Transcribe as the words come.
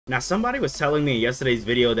Now, somebody was telling me in yesterday's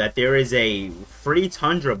video that there is a free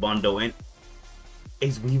Tundra bundle, and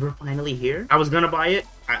is Weaver finally here? I was gonna buy it.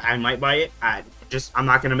 I might buy it. I'm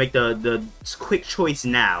not gonna make the quick choice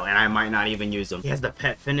now, and I might not even use them. He has the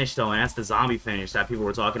pet finish though, and that's the zombie finish that people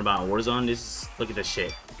were talking about in Warzone. Look at this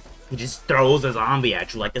shit. He just throws a zombie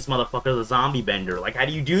at you like this motherfucker's a zombie bender. Like, how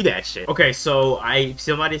do you do that shit? Okay, so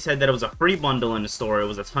somebody said that it was a free bundle in the store. It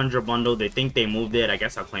was a Tundra bundle. They think they moved it. I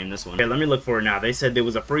guess I'll claim this one. Okay, let me look for it now. They said there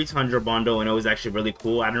was a free Tundra bundle, and it was actually really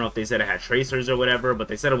cool. I don't know if they said it had tracers or whatever, but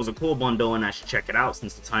they said it was a cool bundle, and I should check it out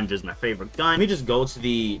since the Tundra is my favorite gun. Let me just go to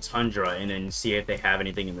the Tundra and then see if they have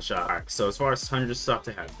anything in the shop. All right, so as far as Tundra stuff,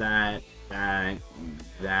 they have that. Why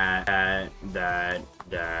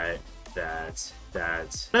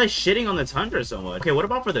are they shitting on the Tundra so much? Okay, what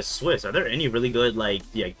about for the Swiss? Are there any really good, like,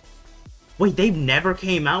 yeah? Wait, they've never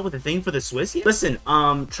came out with a thing for the Swiss yet? Listen,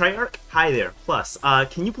 Treyarch, hi there. Plus,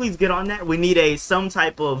 can you please get on that? We need some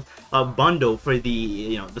type of bundle for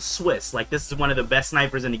the, the Swiss. Like, this is one of the best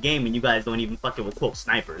snipers in the game, and you guys don't even fucking with quote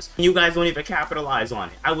snipers. You guys don't even capitalize on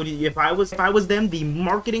it. I would, if I was them, the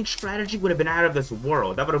marketing strategy would have been out of this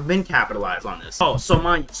world. That would have been capitalized on this. Oh, so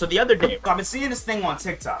the other day, I've been seeing this thing on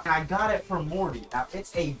TikTok, and I got it from Morty. Now,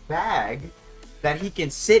 it's a bag that he can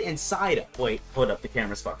sit inside of. Wait, hold up, the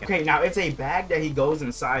camera's fucking. Okay, now it's a bag that he goes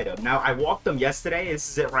inside of. Now, I walked him yesterday. This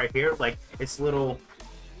is it right here. Like, its little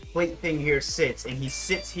plate thing here sits, and he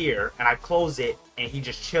sits here, and I close it, and he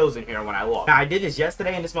just chills in here when I walk. Now, I did this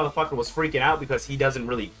yesterday, and this motherfucker was freaking out because he doesn't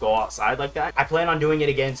really go outside like that. I plan on doing it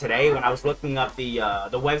again today. When I was looking up the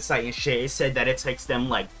website and shit, it said that it takes them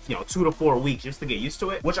like, 2 to 4 weeks just to get used to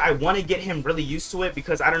it, which I want to get him really used to it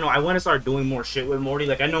because, I don't know, I want to start doing more shit with Morty.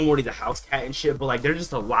 Like, I know Morty's a house cat and shit, but like, there's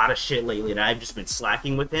just a lot of shit lately that I've just been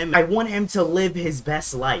slacking with him. I want him to live his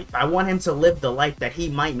best life. I want him to live the life that he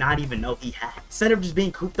might not even know he has, instead of just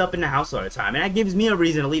being cooped up in the house all the time. And that gives me a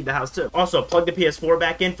reason to leave the house too. Also, plug the PS4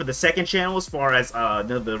 back in for the second channel as far as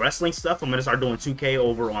the wrestling stuff. I'm gonna start doing 2K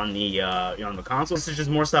over on the on the console. This is just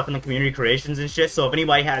more stuff in the community creations and shit. So if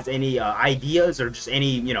anybody has any ideas or just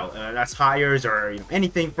any that's hires or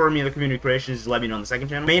anything for me in the community creations, just let me know on the second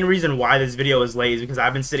channel. Main reason why this video is late is because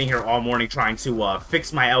I've been sitting here all morning trying to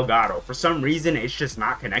fix my Elgato. For some reason, it's just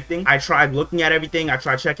not connecting. I tried looking at everything. I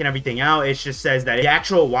tried checking everything out. It just says that the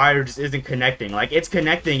actual wire just isn't connecting. Like, it's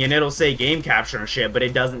connecting and it'll say game capture and shit, but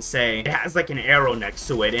it doesn't say. It has like an arrow next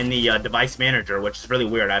to it in the device manager, which is really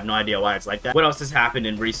weird. I have no idea why it's like that. What else has happened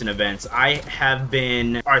in recent events? I have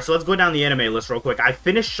been... Alright, so let's go down the anime list real quick. I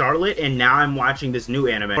finished Charlotte, and now I'm watching this new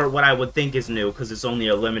anime, or what I would think is new, because it's only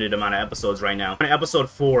a limited amount of episodes right now. On episode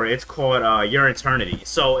 4, it's called Your Eternity.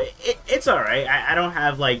 So, it's alright. I don't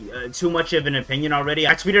have, like, too much of an opinion already.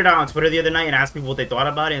 I tweeted out on Twitter the other night and asked people what they thought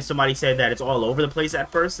about it, and somebody said that it's all over the place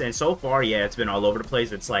at first, and so far, yeah, it's been all over the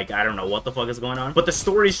place. It's like, I don't know what the fuck is going on. But the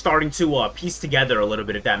story's starting to piece together a little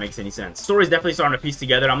bit, if that makes any sense. The story's definitely starting to piece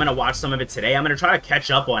together. I'm gonna watch some of it today. I'm gonna try to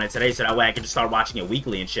catch up on it today so that way I can just start watching it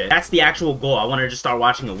weekly and shit. That's the actual goal. I want to just start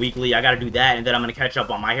watching it weekly. I gotta do that, and then I'm gonna catch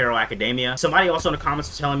up on My Hero Academia. Somebody also in the comments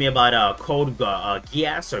was telling me about Code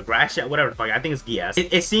Geass or Grass, whatever the fuck. I think it's Geass.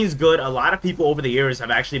 It seems good. A lot of people over the years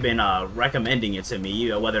have actually been recommending it to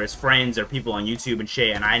me, whether it's friends or people on YouTube and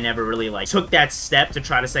shit, and I never really like took that step to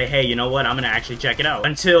try to say, hey, you know what, I'm gonna actually check it out.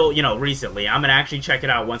 Until, recently. I'm gonna actually check it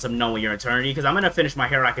out once I'm knowing Your Eternity, because I'm gonna finish My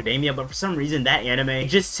Hero Academia, but for some reason that anime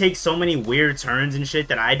just takes so many weird turns and shit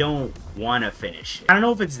that I don't want to finish it. I don't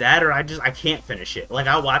know if it's that or I can't finish it. Like,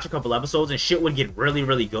 I'll watch a couple episodes and shit would get really,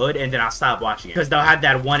 really good, and then I'll stop watching it because they'll have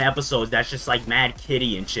that one episode that's just like mad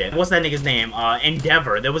kitty and shit. What's that nigga's name?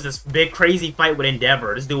 Endeavor. There was this big crazy fight with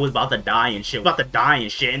Endeavor. This dude was about to die and shit.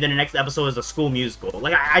 And then the next episode is a school musical.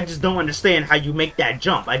 Like, I just don't understand how you make that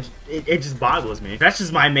jump. It just boggles me. That's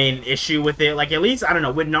just my main issue with it. Like, at least, I don't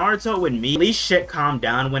know, with Naruto, with me, at least shit calmed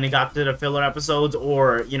down when it got to the filler episodes,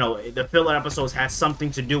 or, the filler episodes had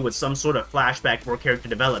something to do with some sort of flashback for character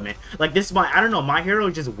development. Like, I don't know, My Hero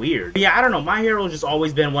is just weird. But yeah, I don't know, My Hero has just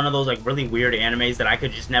always been one of those, like, really weird animes that I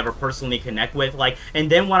could just never personally connect with. Like, and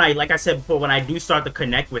then when like I said before, when I do start to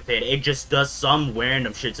connect with it, it just does some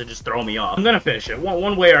random shit to just throw me off. I'm gonna finish it.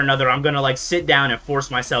 One way or another, I'm gonna, like, sit down and force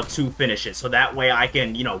myself to finish it, so that way I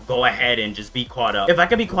can, go ahead and just be caught up. If I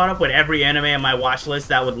could be caught up with every anime on my watch list,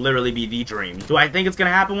 that would literally be the dream. Do I think it's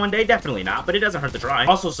gonna happen one day? Definitely not, but it doesn't hurt to try.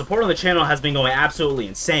 Also, support on the channel has been going absolutely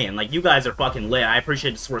insane. Like, Like, you guys are fucking lit. I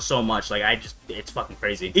appreciate the support so much. Like, it's fucking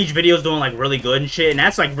crazy. Each video's doing, like, really good and shit, and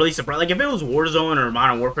that's, like, really surprising. Like, if it was Warzone or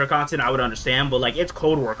Modern Warfare content, I would understand, but, like, it's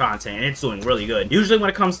Cold War content, and it's doing really good. Usually, when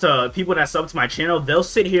it comes to people that sub to my channel, they'll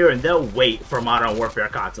sit here and they'll wait for Modern Warfare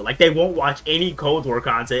content. Like, they won't watch any Cold War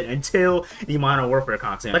content until the Modern Warfare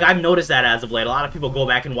content. Like, I've noticed that as of late. A lot of people go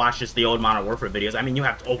back and watch just the old Modern Warfare videos. I mean, you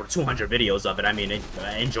have over 200 videos of it. I mean,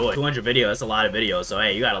 enjoy. 200 videos, that's a lot of videos, so,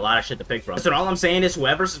 hey, you got a lot of shit to pick from. So all I'm saying is,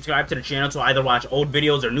 whoever subscribed to the channel to either watch old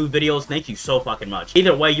videos or new videos, thank you so fucking much.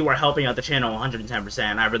 Either way, you are helping out the channel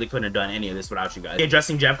 110%. I really couldn't have done any of this without you guys. The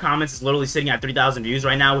Addressing Jeff comments is literally sitting at 3,000 views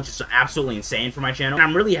right now, which is absolutely insane for my channel. And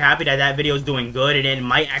I'm really happy that that video is doing good, and it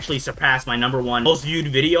might actually surpass my #1 most viewed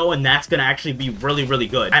video, and that's gonna actually be really, really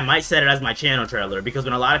good. I might set it as my channel trailer, because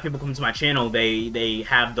when a lot of people come to my channel, they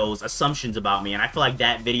have those assumptions about me, and I feel like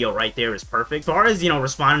that video right there is perfect. As far as, you know,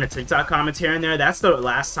 responding to TikTok comments here and there, that's the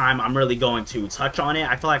last time I'm really going to touch on it.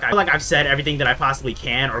 I feel like I've said everything that I possibly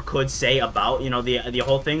can or could say about, you know, the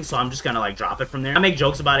whole thing, so I'm just gonna, like, drop it from there. I make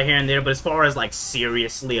jokes about it here and there, but as far as, like,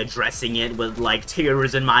 seriously addressing it with, like,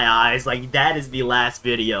 tears in my eyes, like, that is the last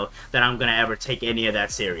video that I'm gonna ever take any of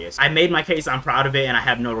that serious. I made my case, I'm proud of it, and I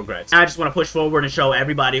have no regrets. I just want to push forward and show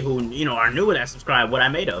everybody who, you know, are new that subscribe what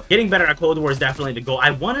I'm made of. Getting better at Cold War is definitely the goal.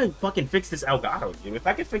 I want to fucking fix this Elgato, dude. If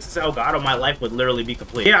I could fix this Elgato, my life would literally be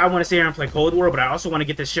complete. Yeah, I want to sit here and play Cold War, but I also want to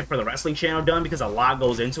get this shit for the wrestling channel done, because a lot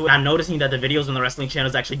goes into it. I'm noticing that the videos on the wrestling channel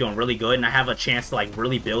is actually doing really good, and I have a chance to, like,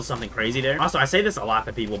 really build something crazy there. Also, I say this a lot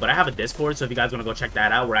to people, but I have a Discord, so if you guys want to go check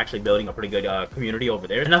that out, we're actually building a pretty good community over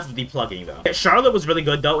there. Enough of the plugging, though. Yeah, Charlotte was really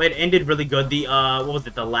good, though. It ended really good. The what was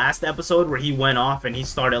it, the last episode where he went off and he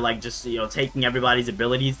started, like, just, you know, taking everybody's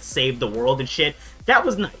abilities to save the world and shit. That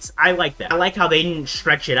was nice. I like that. I like how they didn't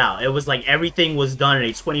stretch it out. It was like everything was done in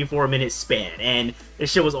a 24-minute span, and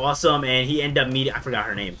this shit was awesome. And he ended up meeting, I forgot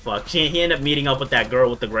her name, fuck. He ended up meeting up with that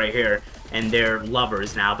girl with the gray hair, and they're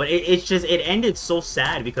lovers now. But it's just, it ended so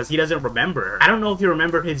sad because he doesn't remember her. I don't know if you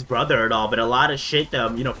remember his brother at all, but a lot of shit,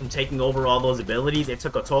 you know, from taking over all those abilities, it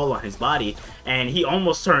took a toll on his body, and he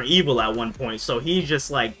almost turned evil at one point. So he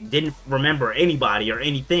just, like, didn't remember anybody or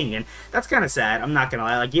anything, and that's kind of sad. I'm not gonna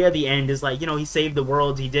lie. Like, yeah, the end is like, you know, he saved the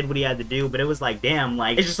world, he did what he had to do, but it was like, damn,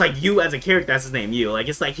 like, it's just like you as a character, that's his name, you. Like,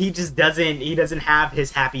 it's like he just doesn't have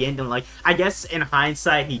his happy ending. Like, I guess in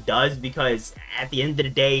hindsight he does, because at the end of the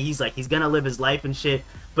day, he's like, he's gonna live his life and shit,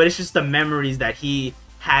 but it's just the memories that he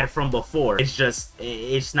had from before.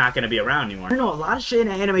 It's not gonna be around anymore. I don't know, a lot of shit in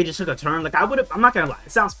anime just took a turn. Like, I'm not gonna lie,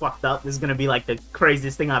 it sounds fucked up. This is gonna be like the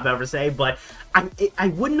craziest thing I've ever said, but I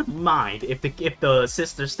wouldn't mind if the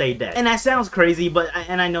sister stayed dead. And that sounds crazy, but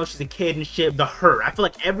I know she's a kid and shit. The hurt. I feel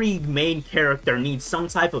like every main character needs some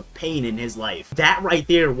type of pain in his life. That right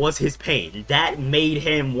there was his pain. That made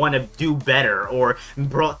him want to do better, or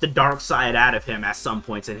brought the dark side out of him at some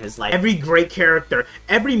points in his life. Every great character,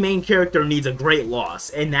 every main character needs a great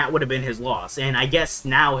loss, and that would have been his loss. And I guess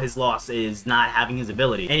now his loss is not having his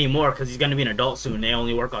ability anymore, because he's gonna be an adult soon. They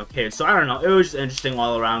only work on kids. So I don't know. It was just interesting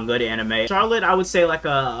all around. Good anime. Charlotte, I would say like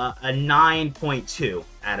a 9.2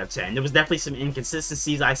 out of 10. There was definitely some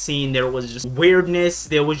inconsistencies I seen. There was just weirdness.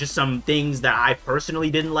 There was just some things that I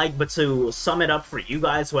personally didn't like. But to sum it up for you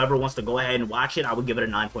guys, whoever wants to go ahead and watch it, I would give it a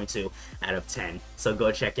 9.2 out of 10. So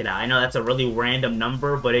go check it out. I know that's a really random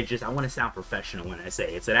number, but it just, I want to sound professional when I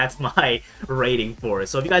say it. So that's my rating for it.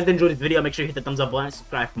 So if you guys did enjoy this video, make sure you hit the thumbs up button,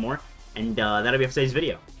 subscribe for more, and that'll be it for today's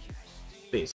video.